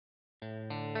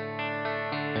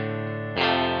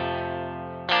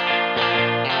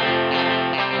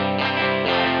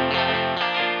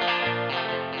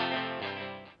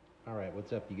Alright,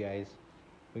 what's up you guys?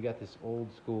 We got this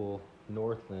old school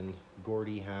Northland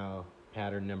Gordie Howe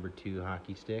pattern number 2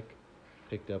 hockey stick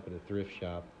picked up at a thrift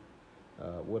shop.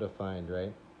 What a find,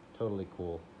 right? Totally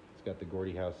cool. It's got the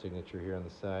Gordie Howe signature here on the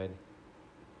side.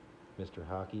 Mr.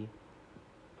 Hockey.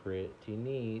 Pretty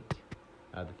neat.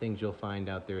 The things you'll find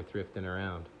out there thrifting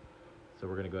around. So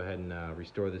we're going to go ahead and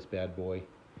restore this bad boy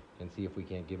and see if we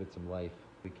can't give it some life.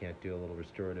 We can't do a little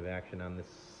restorative action on this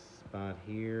spot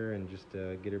here and just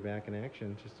get her back in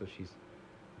action just so she's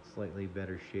slightly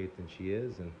better shape than she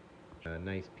is, and a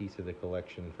nice piece of the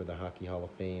collection for the Hockey Hall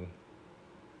of Fame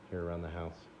here around the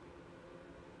house.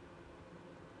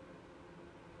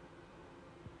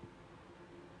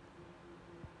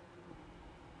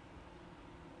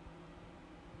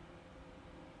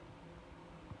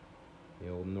 The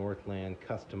old Northland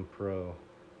Custom Pro,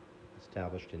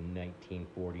 established in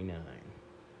 1949.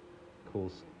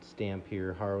 Cool stamp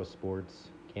here, Howe Sports,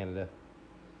 Canada.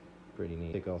 Pretty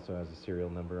neat. It also has a serial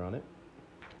number on it.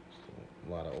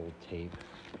 A lot of old tape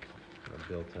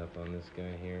built up on this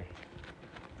guy here.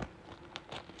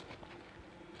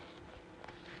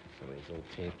 Somebody's old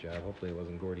tape job. Hopefully it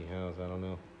wasn't Gordie Howe's. I don't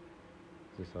know.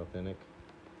 Is this authentic?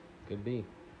 Could be.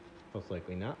 Most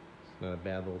likely not. It's not a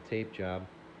bad little tape job.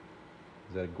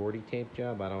 Is that a Gordie tape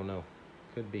job? I don't know.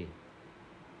 Could be.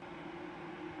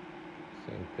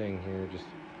 Same thing here, just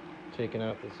taking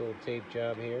out this old tape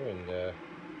job here, and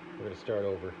we're going to start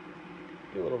over.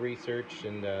 Do a little research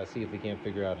and see if we can't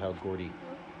figure out how Gordie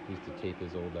used to tape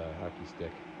his old hockey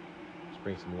stick. Just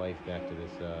bring some life back to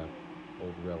this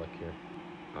old relic here.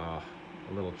 Ah,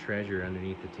 a little treasure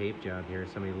underneath the tape job here.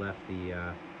 Somebody left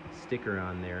the sticker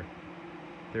on there,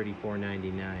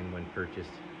 $34.99 when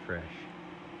purchased fresh.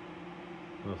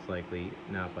 Most likely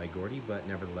not by Gordie, but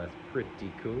nevertheless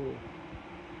pretty cool.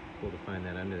 Cool to find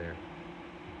that under there.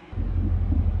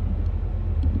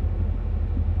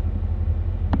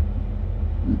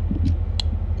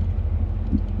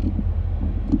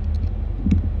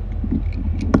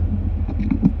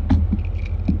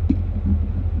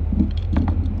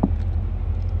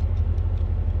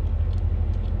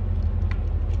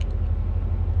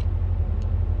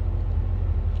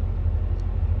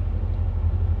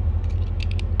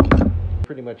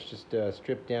 Pretty much just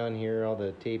stripped down here. All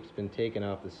the tape's been taken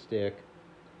off the stick.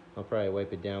 I'll probably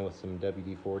wipe it down with some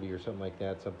WD-40 or something like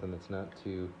that, something that's not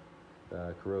too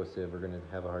corrosive. We're going to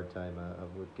have a hard time,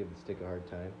 give the stick a hard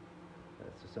time.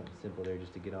 So something simple there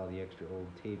just to get all the extra old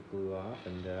tape glue off,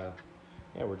 and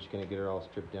yeah, we're just going to get her all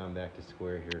stripped down back to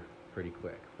square here pretty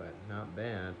quick, but not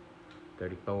bad.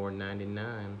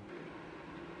 $34.99.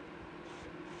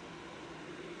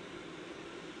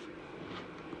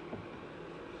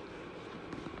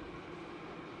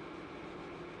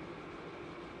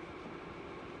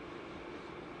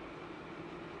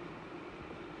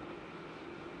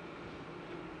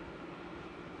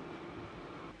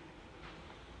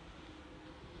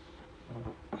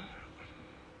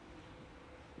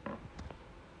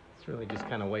 It's really just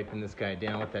kind of wiping this guy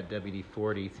down with that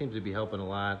WD-40. It seems to be helping a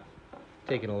lot,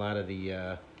 taking a lot of the,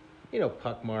 you know,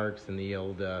 puck marks and the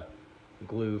old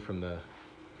glue from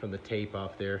the tape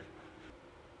off there.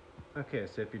 Okay,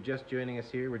 so if you're just joining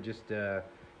us here, we're just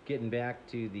getting back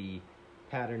to the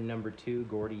pattern number 2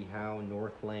 Gordie Howe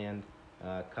Northland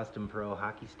Custom Pro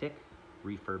hockey stick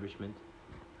refurbishment.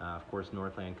 Of course,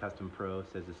 Northland Custom Pro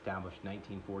says established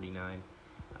 1949.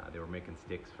 They were making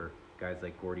sticks for guys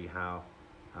like Gordie Howe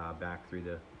back through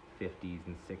the 50s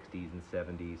and 60s and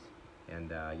 70s,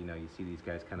 and you know, you see these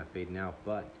guys kind of fading out,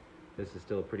 but this is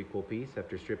still a pretty cool piece.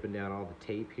 After stripping down all the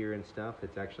tape here and stuff,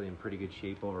 it's actually in pretty good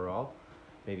shape overall.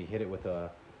 Maybe hit it with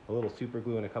a little super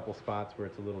glue in a couple spots where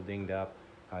it's a little dinged up,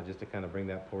 just to kind of bring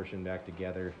that portion back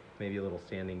together. Maybe a little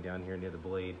sanding down here near the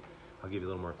blade. I'll give you a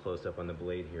little more close-up on the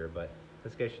blade here, but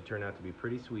this guy should turn out to be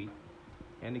pretty sweet,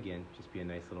 and again, just be a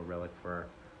nice little relic for our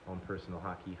own personal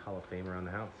Hockey Hall of Fame around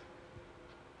the house.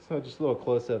 So just a little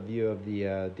close-up view of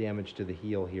the damage to the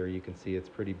heel here. You can see it's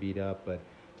pretty beat up, but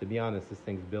to be honest, this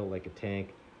thing's built like a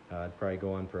tank. It'd probably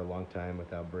go on for a long time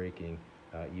without breaking,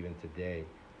 even today,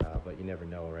 but you never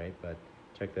know, right? But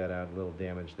check that out, a little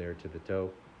damage there to the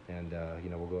toe, and you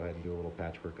know, we'll go ahead and do a little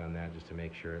patchwork on that just to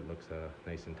make sure it looks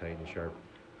nice and tight and sharp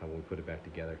when we put it back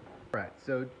together. All right,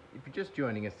 so if you're just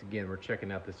joining us again, we're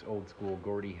checking out this old school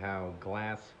Gordie Howe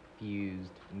glass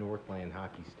fused Northland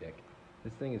hockey stick.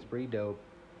 This thing is pretty dope.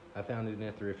 I found it in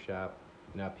a thrift shop,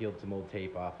 and I peeled some old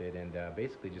tape off it and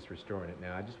basically just restoring it.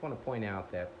 Now, I just want to point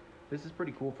out that This is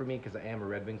pretty cool for me because I am a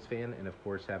Red Wings fan, and of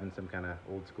course having some kind of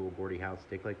old school Gordie Howe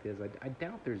stick like this, I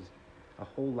doubt there's a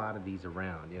whole lot of these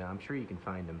around. You know, I'm sure you can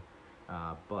find them,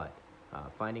 but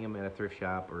finding them at a thrift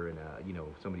shop or in a, you know,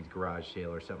 somebody's garage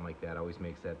sale or something like that always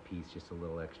makes that piece just a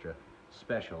little extra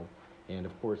special. And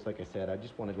of course, like I said, I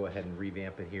just want to go ahead and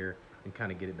revamp it here and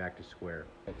kind of get it back to square.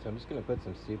 Right, so I'm just going to put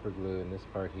some super glue in this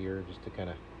part here just to kind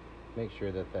of make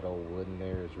sure that that old wood in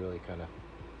there is really kind of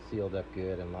sealed up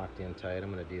good and locked in tight.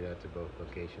 I'm going to do that to both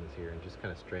locations here and just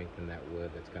kind of strengthen that wood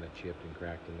that's kind of chipped and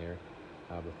cracked in there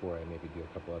before I maybe do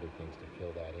a couple other things to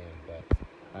fill that in. But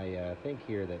I think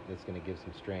here that that's going to give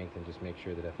some strength and just make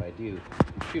sure that if I do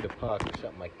shoot a puck or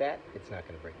something like that, it's not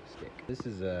going to break the stick. This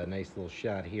is a nice little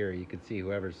shot here. You can see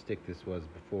whoever's stick this was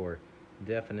before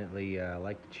definitely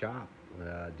like to chop,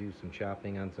 do some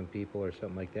chopping on some people or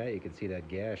something like that. You can see that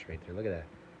gash right there. Look at that.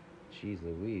 Jeez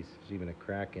Louise, there's even a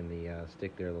crack in the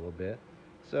stick there a little bit.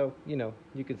 So, you know,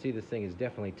 you can see this thing is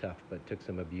definitely tough, but took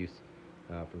some abuse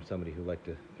from somebody who liked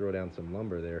to throw down some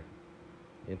lumber there.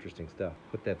 Interesting stuff.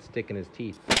 Put that stick in his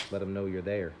teeth, let him know you're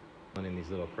there. In these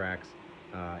little cracks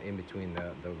in between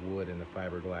the wood and the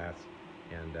fiberglass,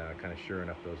 and kind of shoring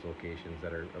up those locations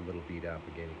that are a little beat up.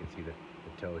 Again, you can see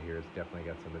the toe here has definitely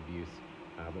got some abuse.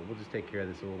 But we'll just take care of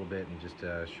this a little bit and just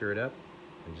shore it up,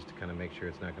 and just to kind of make sure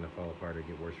it's not going to fall apart or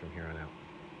get worse from here on out.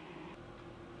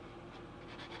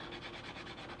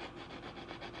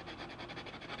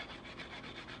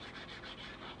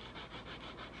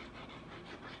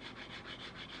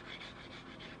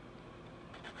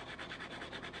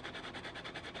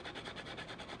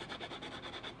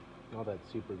 All that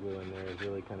super glue in there is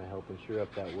really kind of helping shore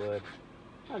up that wood.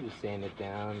 I'll just sand it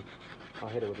down. I'll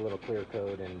hit it with a little clear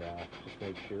coat and just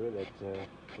make sure that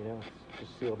you know, it's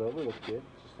just sealed over. Looks good.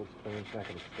 It just looks clean. It's not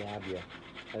going to stab you.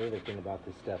 The other thing about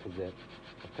this stuff is that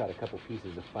I've cut a couple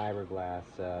pieces of fiberglass,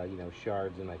 you know,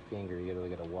 shards in my finger. You really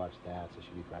got to watch that. So I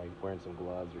should be probably wearing some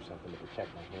gloves or something to protect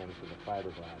my hands from the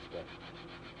fiberglass. But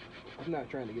I'm not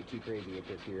trying to get too crazy with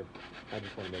this here. I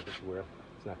just want to make it to where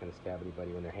it's not going to stab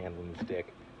anybody when they're handling the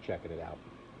stick, checking it out.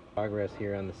 Progress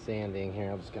here on the sanding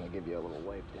here. I'm just going to give you a little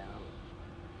wipe down.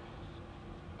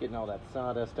 Getting all that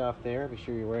sawdust off there. Be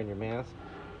sure you're wearing your mask.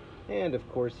 And of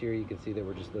course here you can see that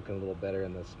we're just looking a little better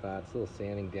in the spots. A little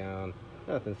sanding down.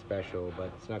 Nothing special,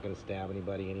 but it's not going to stab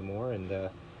anybody anymore and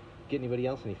get anybody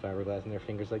else any fiberglass in their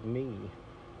fingers like me.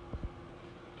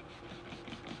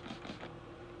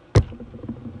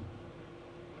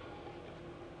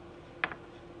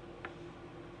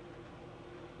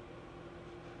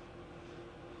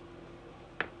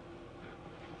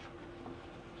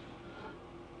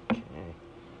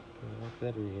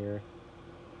 Better here.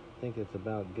 I think it's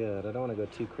about good. I don't want to go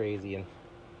too crazy and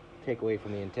take away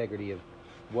from the integrity of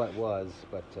what was,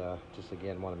 but just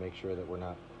again want to make sure that we're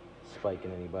not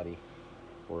spiking anybody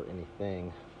or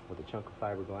anything with a chunk of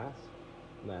fiberglass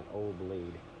and that old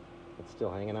blade. It's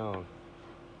still hanging on,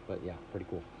 but yeah, pretty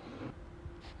cool.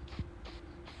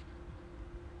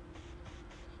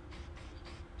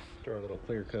 Throw a little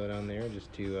clear coat on there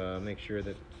just to make sure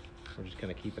that we're just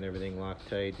kind of keeping everything locked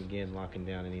tight. Again, locking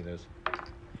down any of those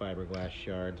fiberglass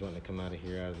shards wanting to come out of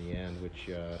here out of the end,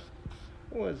 which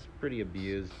was pretty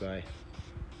abused by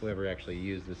whoever actually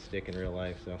used this stick in real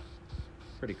life. So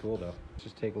pretty cool though. Let's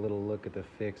just take a little look at the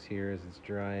fix here as it's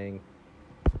drying.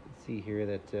 See here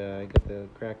that I got the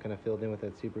crack kind of filled in with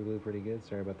that super glue pretty good.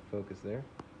 Sorry about the focus there.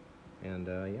 And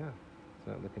yeah, it's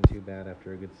not looking too bad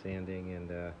after a good sanding.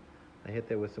 And I hit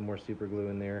that with some more super glue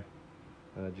in there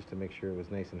just to make sure it was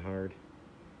nice and hard,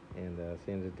 and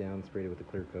sanded it down, sprayed it with a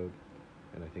clear coat,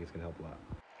 and I think it's going to help a lot.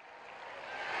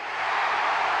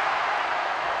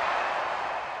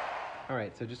 All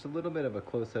right, so just a little bit of a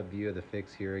close-up view of the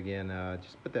fix here again.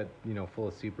 Just put that, you know, full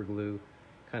of super glue,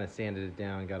 kind of sanded it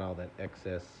down, got all that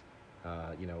excess,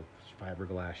 you know,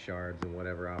 fiberglass shards and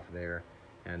whatever off there.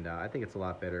 And I think it's a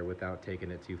lot better without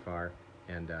taking it too far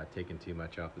and taking too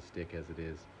much off the stick as it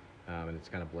is. And it's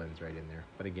kind of blends right in there.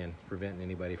 But again, preventing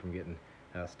anybody from getting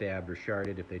stabbed or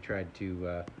sharded if they tried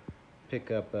to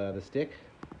pick up the stick.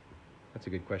 That's a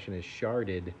good question. Is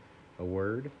sharded a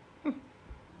word?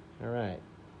 All right,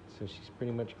 so she's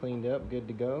pretty much cleaned up, good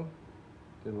to go.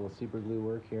 Did a little super glue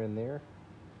work here and there.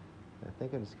 I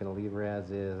think I'm just gonna leave her as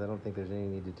is. I don't think there's any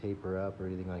need to tape her up or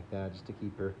anything like that, just to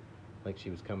keep her like she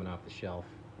was coming off the shelf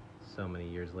so many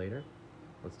years later.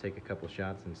 Let's take a couple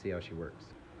shots and see how she works.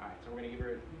 All right, so we're gonna give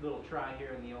her a little try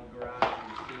here in the old garage. You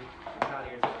can see it's hot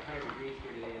here, it's like 100 degrees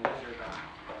here today in Denver, but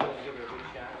I'm gonna give her a good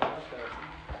shot now. So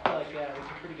I feel like it's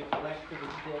a pretty good flex to the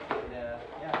stick, and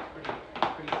yeah, it's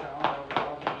pretty solid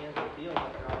overall in the hands of the field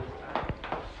after all this time.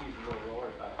 Just use a little roller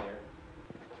out there.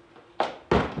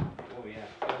 Oh yeah,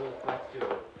 got a little flex to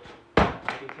it.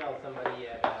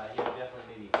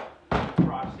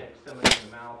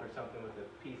 or something with a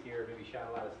piece here, maybe shot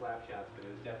a lot of slap shots, but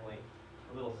it was definitely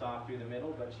a little soft through the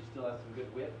middle, but she still has some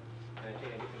good width, and I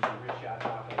think I get some good wrist shots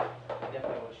off of it. I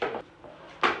definitely won't shoot.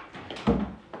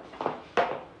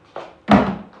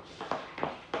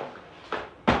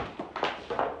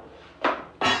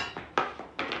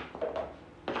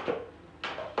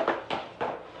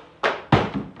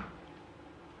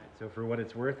 So for what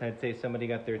it's worth, I'd say somebody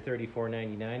got their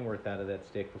 $34.99 worth out of that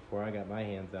stick before I got my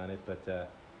hands on it, but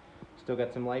still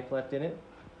got some life left in it.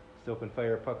 Still can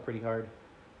fire a puck pretty hard.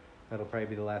 That'll probably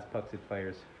be the last pucks it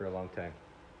fires for a long time.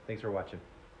 Thanks for watching.